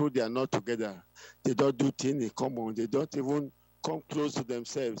of a truth, they are not together. They don't do things in common. They don't even come close to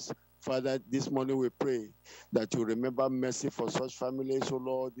themselves. Father, this morning we pray that you remember mercy for such families, oh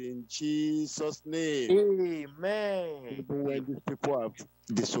Lord, in Jesus' name. Amen. Even when these people have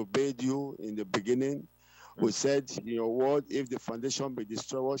disobeyed you in the beginning, we said in your word, if the foundation be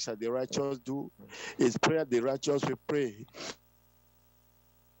destroyed, what shall the righteous do? It's prayer the righteous will pray.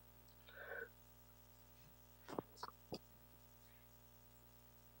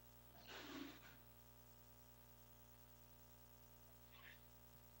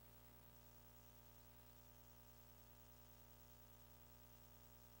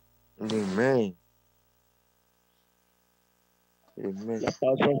 Amen. Amen. The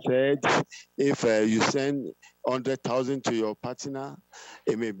pastor said, if you send 100,000 to your partner,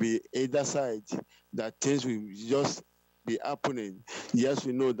 it may be either side that things will just be happening. Yes,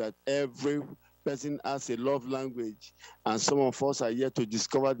 we know that every person has a love language, and some of us are yet to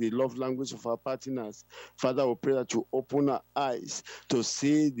discover the love language of our partners. Father, we pray that you open our eyes to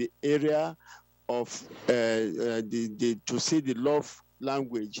see the area of to see the love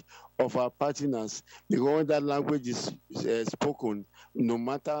language of our partners, because when that language is spoken, no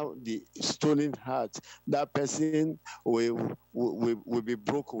matter the stolen heart, that person will be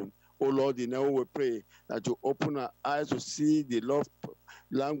broken. Oh Lord, in now we pray that you open our eyes to see the love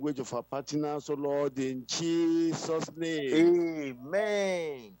language of our partners, oh Lord, in Jesus' name.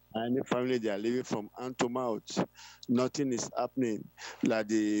 Amen. Any family they are living from hand to mouth, nothing is happening. Like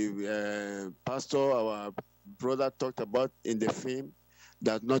the pastor, our brother, talked about in the film,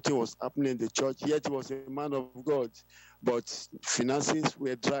 that nothing was happening in the church, yet he was a man of God. But finances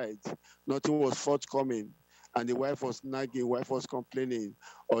were dried, nothing was forthcoming, and the wife was nagging, wife was complaining,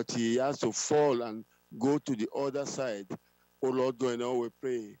 until he has to fall and go to the other side. Oh Lord, going on, we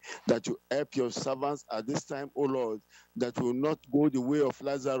pray that you help your servants at this time, oh Lord, that will not go the way of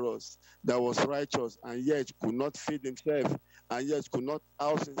Lazarus, that was righteous and yet could not feed himself and yet could not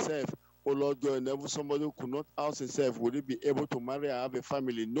house himself. Oh Lord God, and ever somebody who could not house himself, will he be able to marry and have a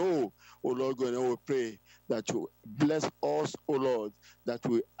family? No. Oh Lord God, and we pray that you bless us, oh Lord, that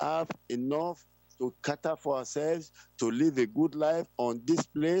we have enough to cater for ourselves, to live a good life on this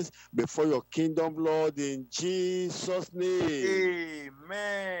place before your kingdom, Lord, in Jesus' name.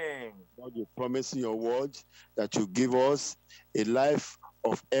 Amen. Lord, you promise in your word that you give us a life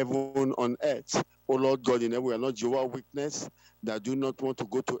of heaven on earth. Oh Lord God, in heaven, we are not Jehovah's Witness that do not want to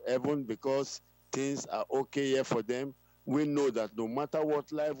go to heaven because things are okay here for them. We know that no matter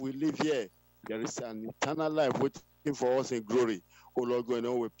what life we live here, there is an eternal life waiting for us in glory. Oh Lord God, in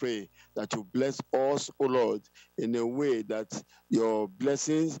heaven, we pray that you bless us, oh Lord, in a way that your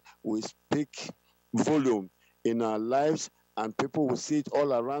blessings will speak volume in our lives, and people will see it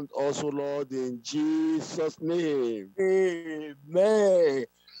all around us, oh Lord, in Jesus' name. Amen.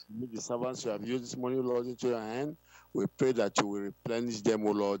 The servants you have used this morning, Lord, into your hand, we pray that you will replenish them,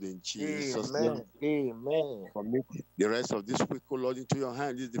 oh Lord, in Jesus' name. Amen. Commit the rest of this week, oh Lord, into your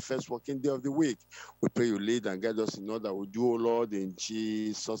hand. This is the first working day of the week. We pray you lead and guide us in all that we do, oh Lord, in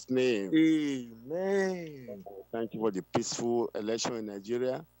Jesus' name. Amen. Thank you for the peaceful election in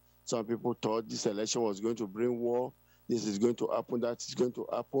Nigeria. Some people thought this election was going to bring war. This is going to happen, that is going to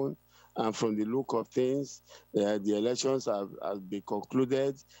happen. And from the look of things, the elections have been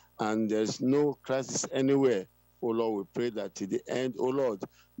concluded and there's no crisis anywhere. Oh Lord, we pray that to the end, oh Lord,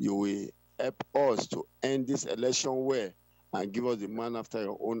 you will help us to end this election well and give us the man after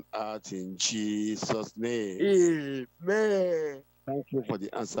your own heart in Jesus' name. Amen. Thank you for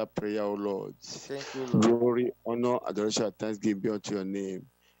the answer prayer, O Lord. Thank you, Lord. Glory, honor, adoration, and thanksgiving be unto your name.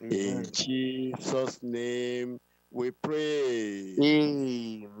 Amen. In Jesus' name we pray.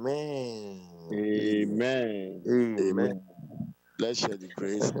 Amen. Amen. Amen. Let's share the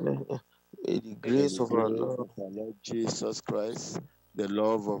grace. May the grace of our Lord, of our Lord Jesus Christ, the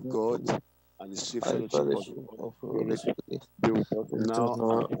love of God, and the sweet and fellowship of fellowship the of the Holy Holy Spirit Spirit, be with us with us now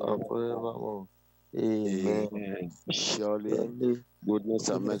now and and forevermore. forevermore. Amen. Amen. Surely, Surely, goodness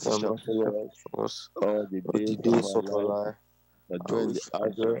and goodness mercy and shall mercy shall follow us follow us all the all the days of days our of our life, life, that dwell and in we the shall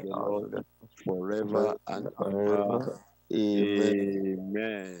house dwell of in the the house Lord of the forever Lord and forever. ever. Amen.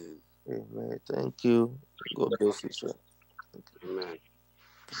 Amen. Amen. Thank you. God bless you, sir. Amen.